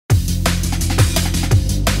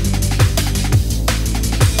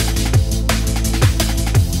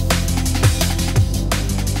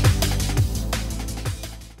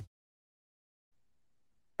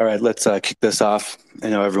All right, let's kick this off. I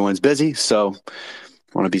know everyone's busy, so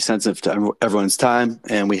I want to be sensitive to everyone's time.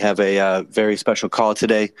 And we have a very special call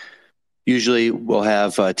today. Usually we'll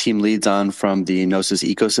have team leads on from the Gnosis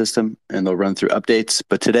ecosystem, and they'll run through updates.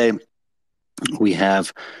 But today we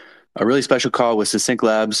have a really special call with Succinct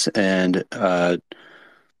Labs, and the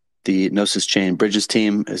Gnosis Chain Bridges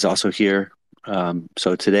team is also here.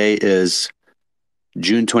 So today is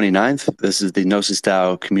June 29th. This is the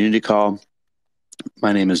GnosisDAO community call.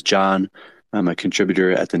 My name is John. I'm a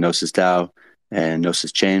contributor at the GnosisDAO and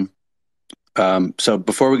Gnosis Chain. So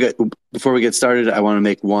before we get started, I want to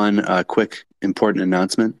make one quick important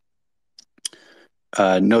announcement.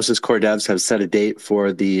 Gnosis core devs have set a date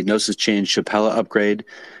for the Gnosis Chain Chapella upgrade.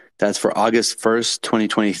 That's for August 1st,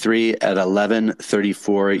 2023 at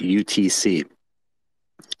 11:34 UTC.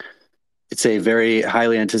 It's a very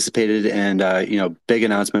highly anticipated and big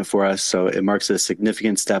announcement for us. So it marks a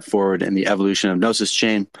significant step forward in the evolution of Gnosis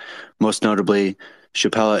Chain. Most notably,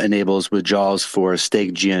 Chapella enables withdrawals for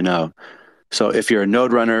staked GNO. So if you're a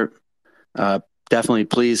node runner, definitely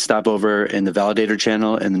please stop over in the validator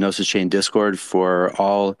channel in the Gnosis Chain Discord for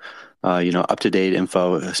all up-to-date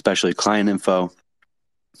info, especially client info.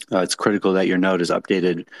 It's critical that your node is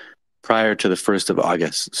updated prior to the 1st of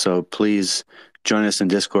August. So please join us in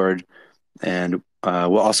Discord. And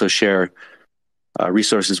we'll also share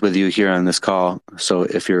resources with you here on this call. So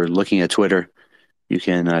if you're looking at Twitter, you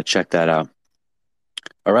can check that out.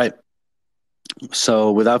 All right.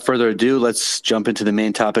 So without further ado, let's jump into the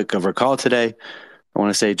main topic of our call today. I want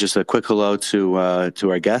to say just a quick hello to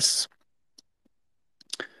our guests.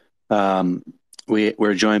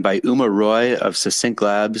 We're joined by Uma Roy of Succinct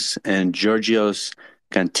Labs and Georgios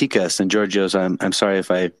Kantikas. And Georgios, I'm sorry if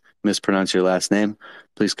I mispronounce your last name.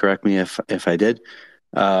 Please correct me if I did.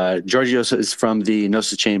 Georgios is from the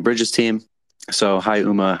Gnosis Chain Bridges team. So hi,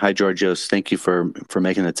 Uma. Hi, Georgios. Thank you for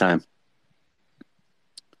making the time.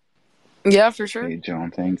 Yeah, for sure. Hey,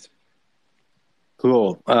 John, thanks.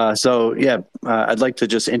 Cool. I'd like to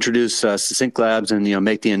just introduce Succinct Labs and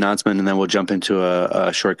make the announcement, and then we'll jump into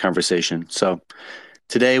a short conversation. So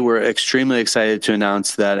today we're extremely excited to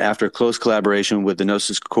announce that after close collaboration with the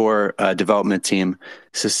Gnosis Core development team,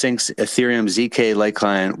 Succinct's Ethereum ZK Lite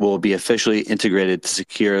client will be officially integrated to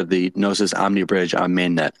secure the Gnosis OmniBridge on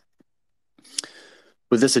mainnet.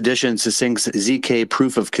 With this addition, Succinct's ZK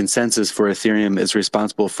proof of consensus for Ethereum is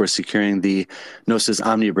responsible for securing the Gnosis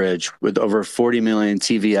OmniBridge with over 40 million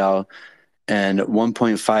TVL and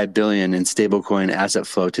 1.5 billion in stablecoin asset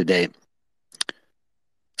flow to date.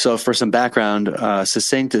 So for some background,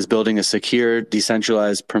 Succinct is building a secure,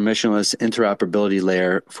 decentralized, permissionless interoperability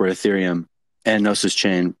layer for Ethereum and Gnosis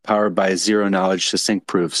Chain powered by zero-knowledge Succinct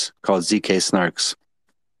proofs called ZK Snarks.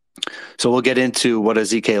 So we'll get into what a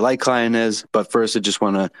ZK Lite client is, but first I just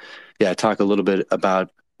want to talk a little bit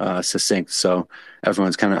about Succinct so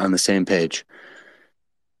everyone's kind of on the same page.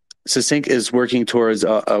 Succinct is working towards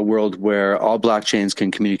a world where all blockchains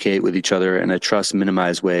can communicate with each other in a trust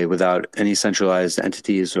minimized way without any centralized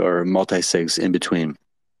entities or multi-sigs in between.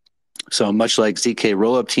 So much like ZK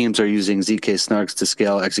rollup teams are using ZK Snarks to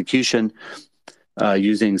scale execution,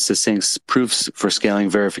 using Succinct's proofs for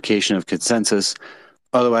scaling verification of consensus,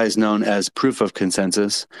 otherwise known as proof of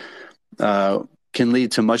consensus, can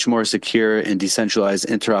lead to much more secure and decentralized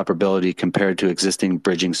interoperability compared to existing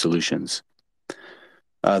bridging solutions.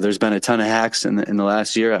 There's been a ton of hacks in the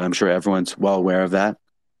last year. I'm sure everyone's well aware of that.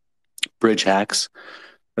 Bridge hacks,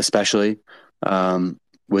 especially,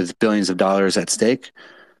 with billions of dollars at stake.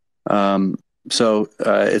 This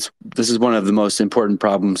is one of the most important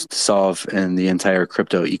problems to solve in the entire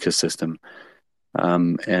crypto ecosystem.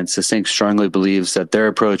 And Succinct strongly believes that their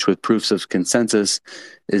approach with proofs of consensus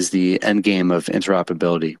is the end game of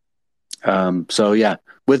interoperability.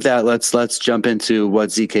 With that, let's jump into what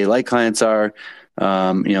ZK Lite clients are,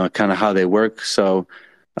 kind of how they work. So,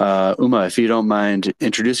 Uma, if you don't mind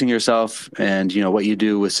introducing yourself and what you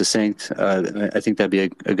do with Succinct, I think that'd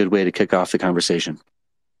be a good way to kick off the conversation.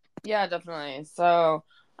 Yeah, definitely. So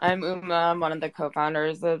I'm Uma. I'm one of the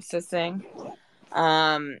co-founders of Succinct.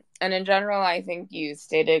 And in general, I think you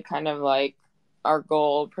stated kind of like our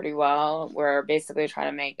goal pretty well. We're basically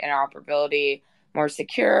trying to make interoperability more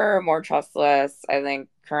secure, more trustless. I think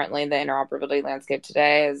currently the interoperability landscape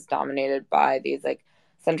today is dominated by these like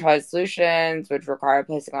centralized solutions, which require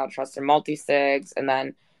placing a lot of trust in multi-sigs. And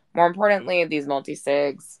then more importantly, these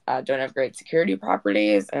multi-sigs don't have great security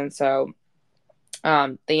properties. And so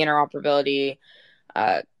the interoperability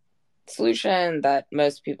solution that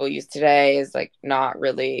most people use today is like not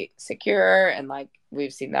really secure, and like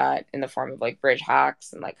we've seen that in the form of like bridge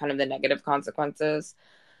hacks and like kind of the negative consequences.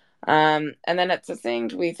 And then at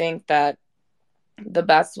Succinct, we think that the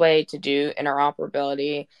best way to do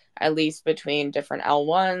interoperability, at least between different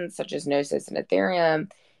L1s, such as Gnosis and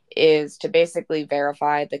Ethereum, is to basically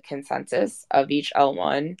verify the consensus of each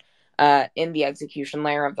L1 in the execution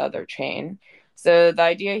layer of the other chain. So the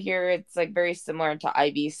idea here, it's like very similar to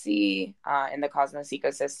IBC in the Cosmos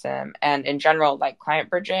ecosystem, and in general, like client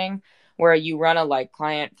bridging, where you run a like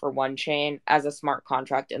client for one chain as a smart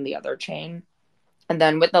contract in the other chain. And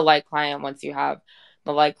then with the light client, once you have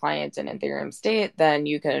the light client in Ethereum state, then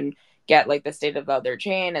you can get like the state of the other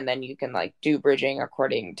chain, and then you can like do bridging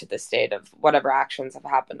according to the state of whatever actions have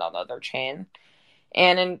happened on the other chain.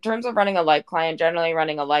 And in terms of running a light client, generally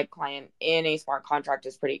running a light client in a smart contract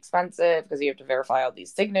is pretty expensive because you have to verify all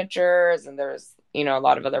these signatures, and there's a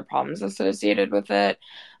lot of other problems associated with it,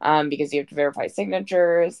 because you have to verify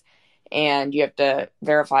signatures and you have to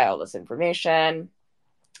verify all this information,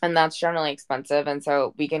 and that's generally expensive. And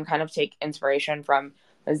so we can kind of take inspiration from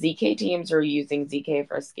the ZK teams who are using ZK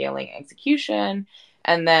for scaling execution.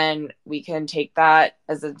 And then we can take that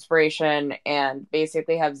as inspiration and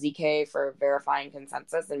basically have ZK for verifying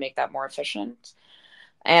consensus and make that more efficient.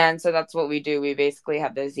 And so that's what we do. We basically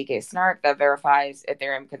have the ZK snark that verifies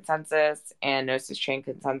Ethereum consensus and Gnosis chain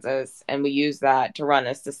consensus. And we use that to run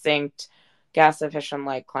a succinct, gas efficient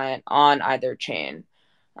light client on either chain.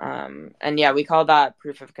 And yeah, we call that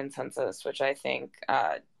proof of consensus, which I think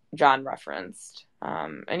John referenced.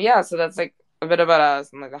 And yeah, so that's like a bit about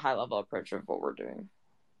us and like a high level approach of what we're doing.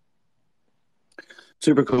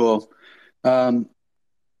 Super cool. Yeah,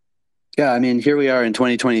 I mean, here we are in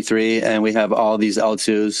 2023, and we have all these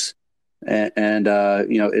L2s, and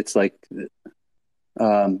it's like,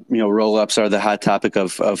 roll-ups are the hot topic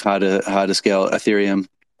of how to scale Ethereum.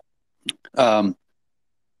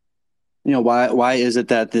 Why is it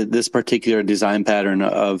that this particular design pattern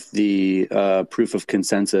of the proof of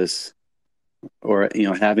consensus, or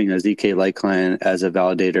having a ZK Lite client as a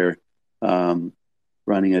validator,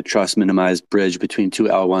 running a trust minimized bridge between two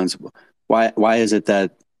L1s, why is it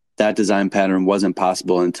that design pattern wasn't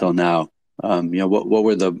possible until now? What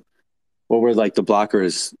were like the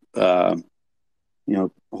blockers,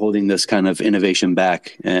 holding this kind of innovation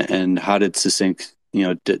back, and how did Succinct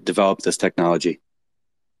develop this technology?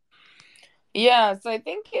 Yeah, so I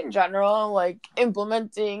think in general, like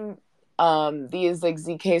implementing these like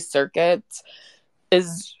ZK circuits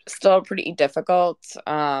is still pretty difficult.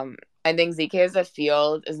 I think ZK as a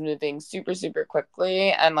field is moving super, super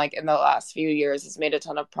quickly, and like in the last few years has made a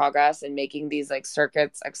ton of progress in making these like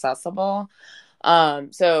circuits accessible.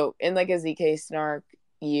 So in like a ZK snark,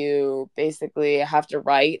 you basically have to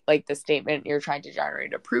write like the statement you're trying to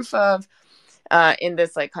generate a proof of, in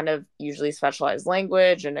this like kind of usually specialized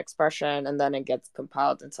language and expression, and then it gets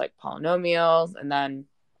compiled into like polynomials, and then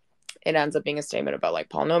it ends up being a statement about like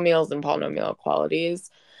polynomials and polynomial equalities.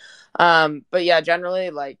 But yeah, generally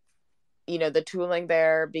like the tooling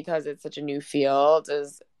there, because it's such a new field,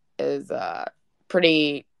 is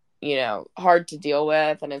pretty hard to deal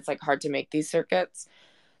with, and it's like hard to make these circuits.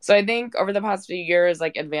 So I think over the past few years,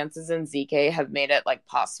 like advances in ZK have made it like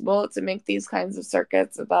possible to make these kinds of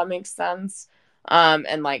circuits, if that makes sense.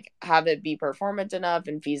 And like have it be performant enough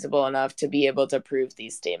and feasible enough to be able to prove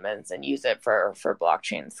these statements and use it for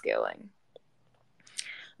blockchain scaling.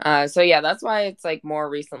 So yeah, that's why it's like more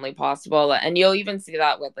recently possible, and you'll even see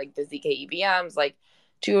that with like the ZK EVMs. Like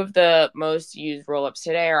two of the most used rollups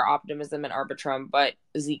today are Optimism and Arbitrum, but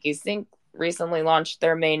ZK Sync recently launched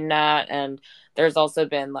their mainnet, and there's also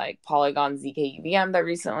been like Polygon ZK EVM that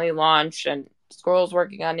recently launched, and Squirrel's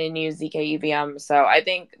working on a new ZK EVM. So I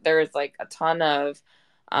think there's like a ton of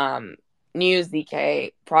new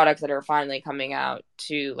ZK products that are finally coming out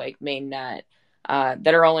to like mainnet,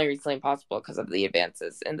 that are only recently possible because of the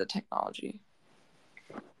advances in the technology.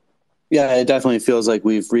 Yeah, it definitely feels like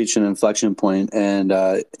we've reached an inflection point, and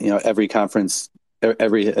every conference,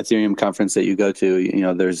 every Ethereum conference that you go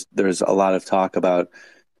to, there's a lot of talk about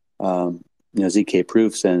ZK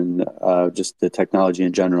proofs and just the technology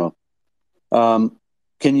in general.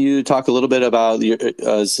 Can you talk a little bit about your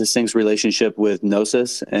Succinct's relationship with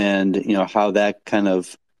Gnosis, and how that kind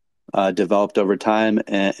of developed over time,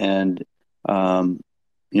 and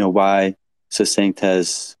why Succinct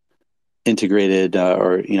has integrated built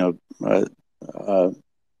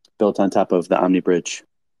on top of the OmniBridge?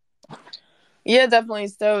 Yeah, definitely.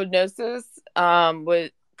 So Gnosis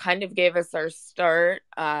would kind of gave us our start.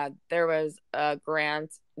 There was a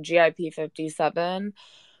grant, GIP 57,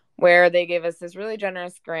 where they gave us this really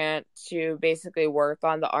generous grant to basically work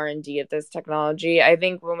on the R&D of this technology. I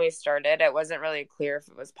think when we started, it wasn't really clear if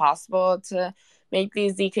it was possible to make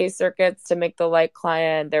these ZK circuits to make the light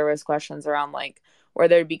client. There was questions around like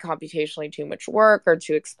whether it'd be computationally too much work or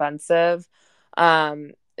too expensive.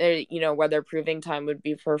 whether proving time would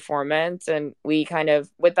be performance. And we kind of,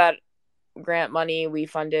 with that grant money, we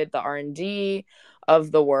funded the R&D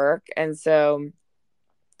of the work. And so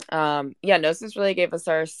Gnosis really gave us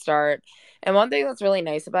our start. And one thing that's really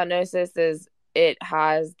nice about Gnosis is it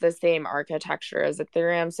has the same architecture as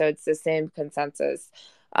Ethereum. So it's the same consensus,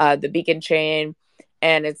 the beacon chain,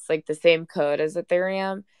 and it's like the same code as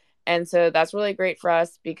Ethereum. And so that's really great for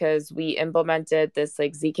us because we implemented this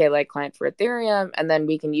like ZK-like client for Ethereum, and then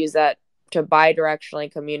we can use that to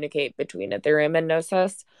bi-directionally communicate between Ethereum and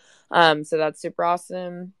Gnosis. So that's super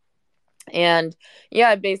awesome. And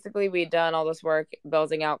yeah, basically we'd done all this work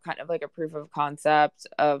building out kind of like a proof of concept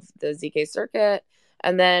of the ZK circuit.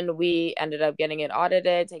 And then we ended up getting it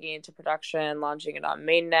audited, taking it to production, launching it on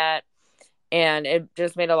mainnet. And it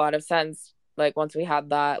just made a lot of sense, like once we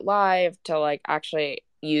had that live, to like actually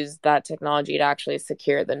use that technology to actually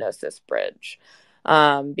secure the Gnosis bridge.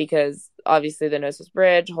 Because obviously the Gnosis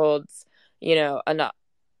bridge holds,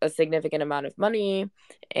 a significant amount of money,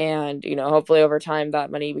 and hopefully over time that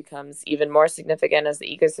money becomes even more significant as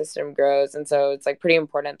the ecosystem grows. And so it's like pretty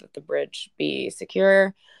important that the bridge be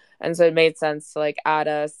secure. And so it made sense to like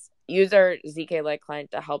use our ZK like client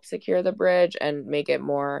to help secure the bridge and make it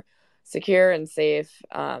more secure and safe,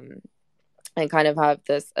 and kind of have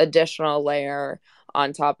this additional layer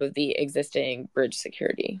on top of the existing bridge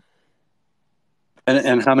security.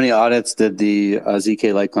 And how many audits did the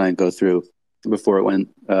ZK Light client go through before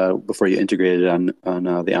you integrated it on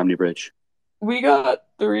the OmniBridge? We got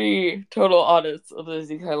 3 total audits of the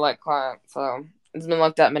ZK Light client, so it's been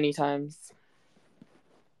looked at many times.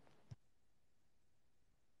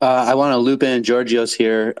 I want to loop in Georgios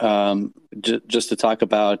here, just to talk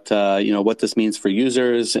about what this means for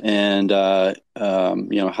users and how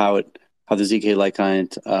the ZK Light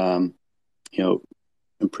client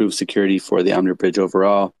improves security for the OmniBridge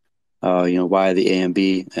overall. Why the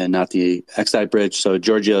AMB and not the XI bridge? So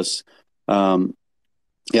Georgios, how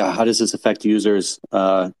does this affect users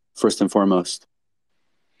first and foremost?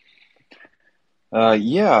 Why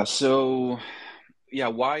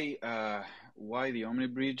the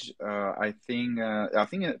OmniBridge? I think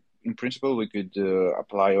in principle we could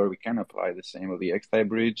apply, or we can apply the same of the XI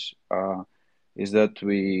bridge. Is that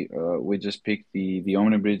we just picked the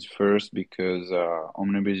OmniBridge first because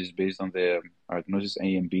OmniBridge is based on the Gnosis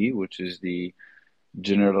AMB, which is the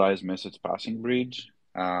generalized message passing bridge,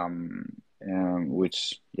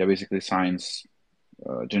 which basically signs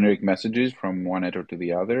generic messages from one network to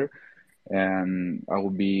the other, and I will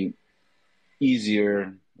be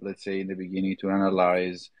easier, let's say in the beginning, to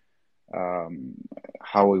analyze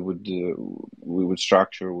how we would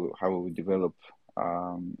structure, how we would develop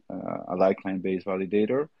a light client based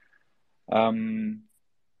validator.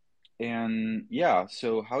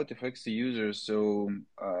 So how it affects the users. So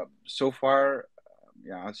far,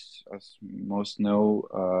 as most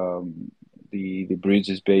know, the bridge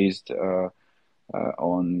is based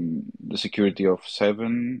on the security of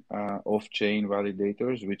 7 off-chain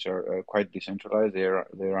validators, which are quite decentralized. They're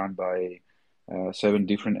run by 7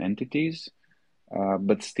 different entities,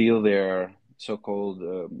 but still they're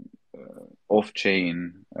so-called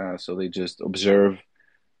off-chain. So they just observe,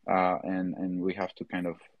 and we have to kind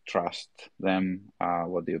of trust them,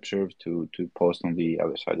 what they observe, to post on the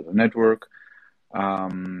other side of the network.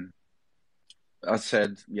 As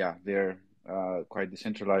said, they're quite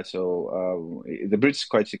decentralized. So the bridge is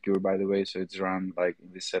quite secure, by the way. So it's run like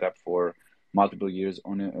in this setup for multiple years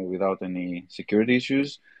without any security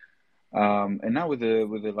issues. And now with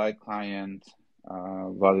the light client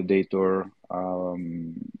validator,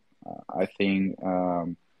 I think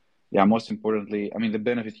most importantly, I mean, the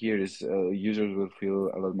benefit here is users will feel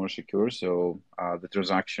a lot more secure. So the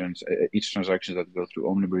transactions, each transaction that goes through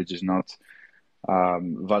OmniBridge is not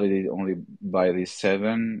validated only by these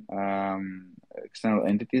 7 external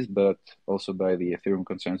entities, but also by the Ethereum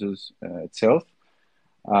consensus itself.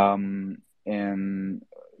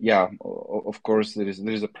 Of course, there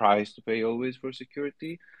is a price to pay always for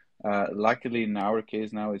security. Luckily, in our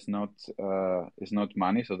case now, it's not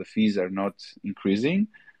money, so the fees are not increasing,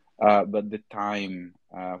 but the time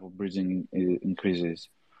for bridging increases.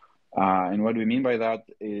 And what we mean by that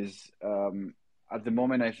is, at the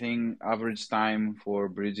moment, I think average time for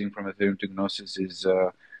bridging from Ethereum to Gnosis is,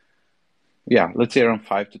 let's say around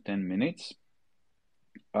 5 to 10 minutes.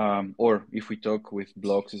 Or if we talk with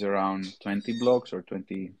blocks, is around 20 blocks or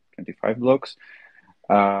 25 blocks.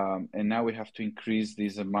 And now we have to increase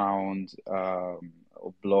this amount of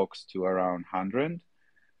blocks to around 100,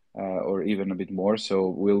 or even a bit more. So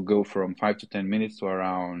we'll go from 5 to 10 minutes to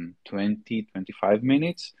around 20, 25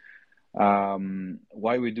 minutes.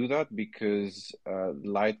 Why we do that? Because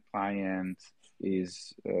light client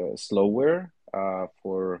is slower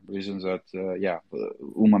for reasons that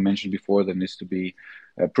Uma mentioned before. There needs to be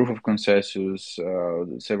a proof of consensus,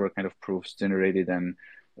 several kind of proofs generated, and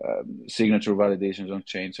signature validations on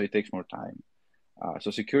chain. So it takes more time.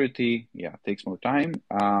 So security, takes more time.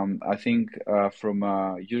 I think from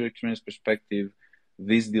a user experience perspective,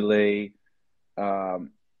 this delay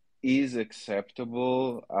is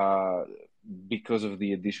acceptable because of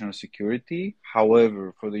the additional security.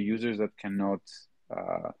 However, for the users that cannot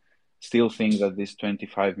still think that this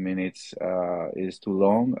 25 minutes is too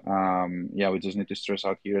long, we just need to stress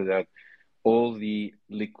out here that all the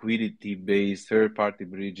liquidity-based third-party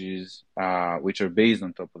bridges, which are based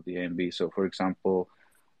on top of the AMB. So, for example,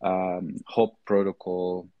 Hop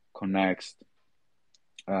Protocol, Connext,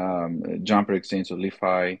 Jumper Exchange, or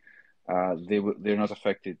LeFi, they're not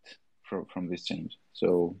affected from this change.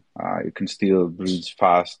 So you can still bridge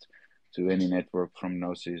fast to any network from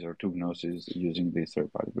Gnosis or to Gnosis using these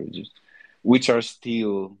third-party bridges, which are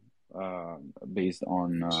still based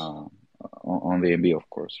on the AMB, of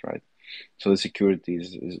course, right? So the security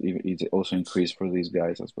is also increased for these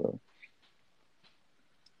guys as well.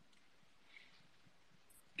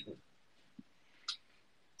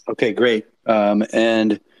 Okay, great.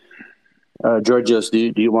 And Georgios,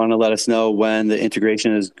 do you want to let us know when the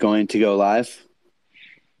integration is going to go live?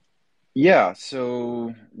 Yeah,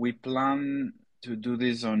 so we plan to do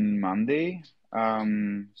this on Monday.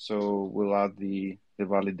 So we'll add the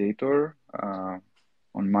validator on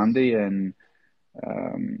Monday, and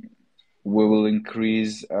we will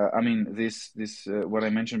increase. This what I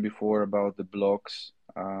mentioned before about the blocks.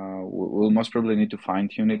 We'll most probably need to fine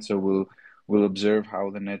tune it. So we'll observe how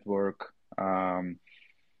the network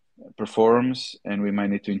performs, and we might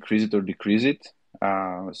need to increase it or decrease it.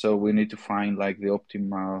 So we need to find like the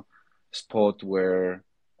optimal spot where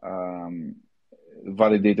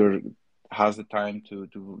validator has the time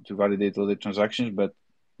to validate all the transactions, but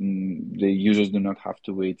the users do not have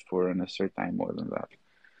to wait for a necessary time more than that.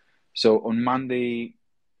 So on Monday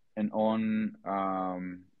and on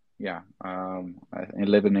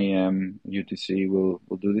 11 a.m. UTC, we'll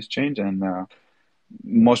do this change, and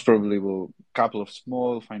most probably a couple of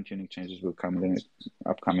small fine-tuning changes will come in the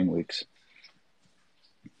upcoming weeks.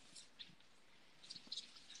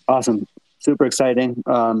 Awesome. Super exciting.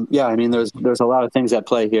 There's a lot of things at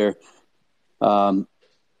play here. So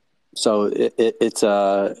it's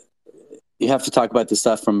you have to talk about this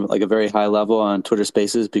stuff from like a very high level on Twitter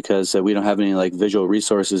Spaces, because we don't have any like visual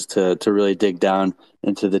resources to really dig down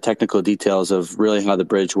into the technical details of really how the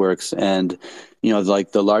bridge works. And,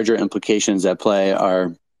 like the larger implications at play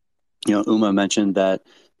are, Uma mentioned that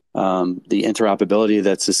the interoperability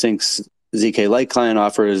that Succinct's ZK Lite client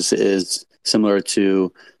offers is similar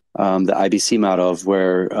to the IBC model of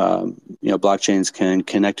where, blockchains can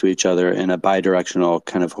connect to each other in a bidirectional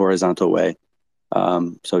kind of horizontal way.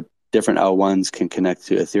 So different L1s can connect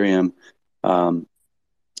to Ethereum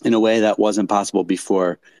in a way that wasn't possible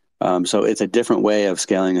before. So it's a different way of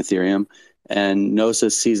scaling Ethereum, and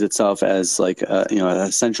Gnosis sees itself as like an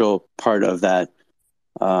essential part of that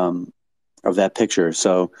picture.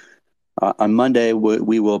 So on Monday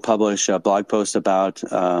we will publish a blog post about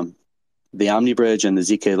the OmniBridge and the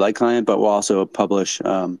ZK Lite client, but we'll also publish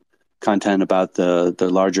content about the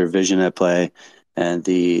larger vision at play and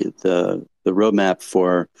the roadmap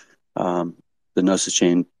for the Gnosis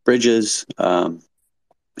chain bridges,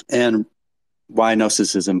 and why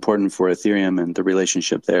Gnosis is important for Ethereum and the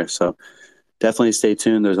relationship there. So definitely stay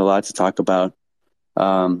tuned. There's a lot to talk about.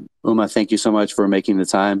 Uma, thank you so much for making the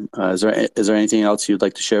time. Is there anything else you'd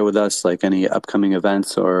like to share with us, like any upcoming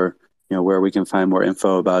events or where we can find more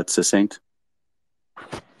info about Succinct?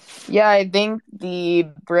 Yeah, I think the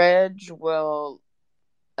bridge will,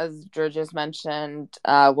 as Georgios mentioned,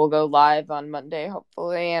 will go live on Monday,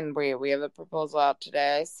 hopefully, and we have a proposal out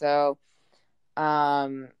today. So,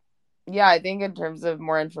 I think in terms of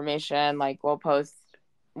more information, like we'll post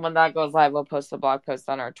when that goes live, we'll post a blog post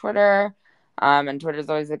on our Twitter, and Twitter is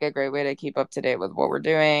always like a great way to keep up to date with what we're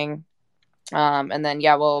doing. And then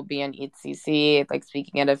we'll be in ETHCC, like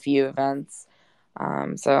speaking at a few events.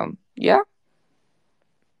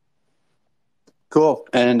 Cool.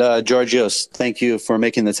 And Georgios, thank you for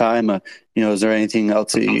making the time. Is there anything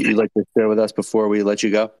else you'd like to share with us before we let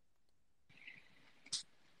you go?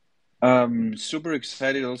 Super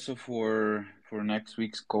excited also for next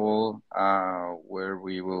week's call, where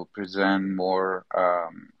we will present more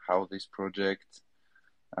how this project,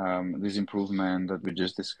 this improvement that we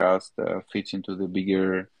just discussed, fits into the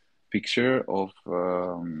bigger picture of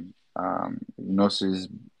Gnosis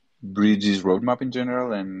Bridges roadmap in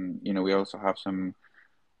general. And we also have some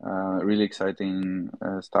Really exciting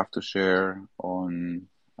stuff to share on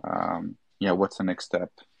what's the next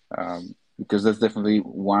step, because that's definitely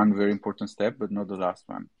one very important step, but not the last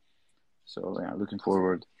one. So yeah, looking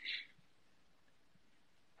forward.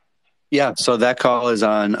 Yeah, so that call is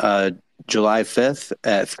on July 5th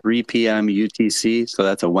at 3 p.m. UTC. So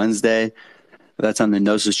that's a Wednesday. That's on the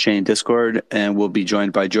Gnosis Chain Discord, and we'll be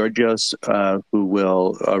joined by Georgios, who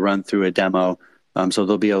will run through a demo. So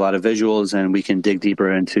there'll be a lot of visuals, and we can dig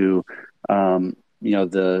deeper into,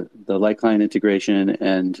 the light client integration,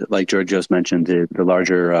 and like Georgios mentioned, the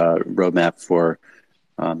larger roadmap for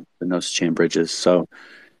the Gnosis Chain bridges. So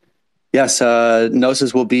yes,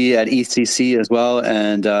 Gnosis will be at ECC as well,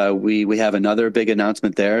 and we have another big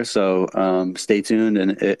announcement there. So stay tuned,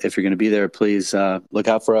 and if you're going to be there, please look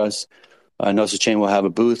out for us. Gnosis Chain will have a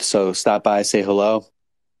booth, so stop by, say hello.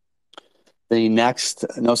 The next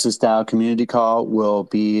GnosisDAO community call will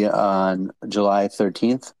be on July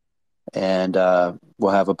 13th, and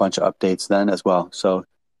we'll have a bunch of updates then as well. So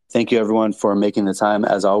thank you, everyone, for making the time,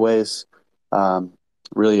 as always.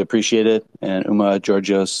 Really appreciate it. And Uma,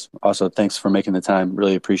 Georgios, also thanks for making the time.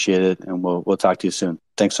 Really appreciate it, and we'll talk to you soon.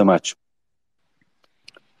 Thanks so much.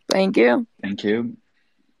 Thank you. Thank you.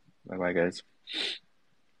 Bye bye, guys.